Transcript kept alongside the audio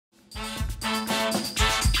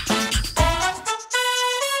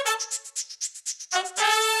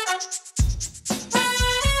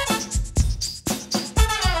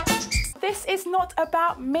what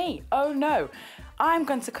about me? Oh no, I'm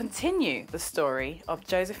going to continue the story of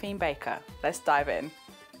Josephine Baker. Let's dive in.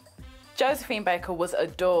 Josephine Baker was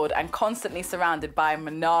adored and constantly surrounded by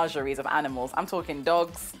menageries of animals. I'm talking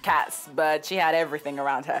dogs, cats, birds, she had everything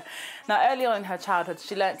around her. Now, early on in her childhood,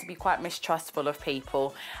 she learned to be quite mistrustful of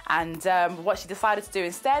people, and what she decided to do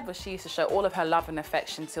instead was she used to show all of her love and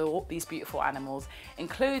affection to all these beautiful animals,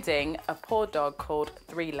 including a poor dog called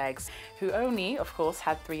Three Legs, who only, of course,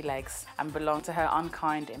 had 3 legs and belonged to her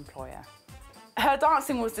unkind employer. Her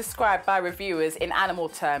dancing was described by reviewers in animal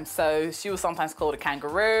terms, so she was sometimes called a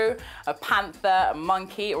kangaroo, a panther, a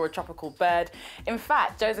monkey, or a tropical bird. In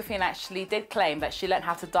fact, Josephine actually did claim that she learned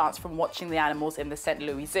how to dance from watching the animals in the St.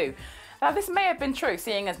 Louis Zoo. Now, this may have been true,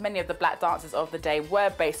 seeing as many of the black dances of the day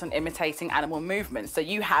were based on imitating animal movements. So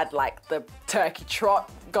you had like the turkey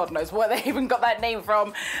trot, God knows where they even got that name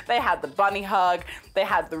from. They had the bunny hug, they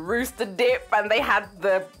had the rooster dip, and they had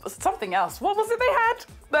the something else. What was it they had?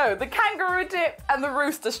 No, the kangaroo dip and the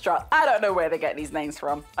rooster strut. I don't know where they get these names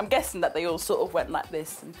from. I'm guessing that they all sort of went like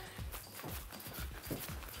this. And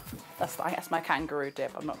that's my kangaroo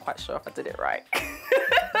dip. I'm not quite sure if I did it right.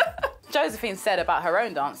 Josephine said about her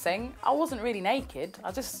own dancing, I wasn't really naked,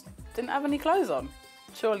 I just didn't have any clothes on.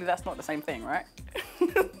 Surely that's not the same thing, right?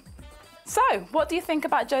 So, what do you think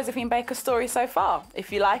about Josephine Baker's story so far?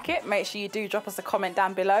 If you like it, make sure you do drop us a comment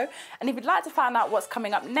down below. And if you'd like to find out what's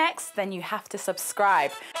coming up next, then you have to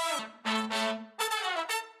subscribe.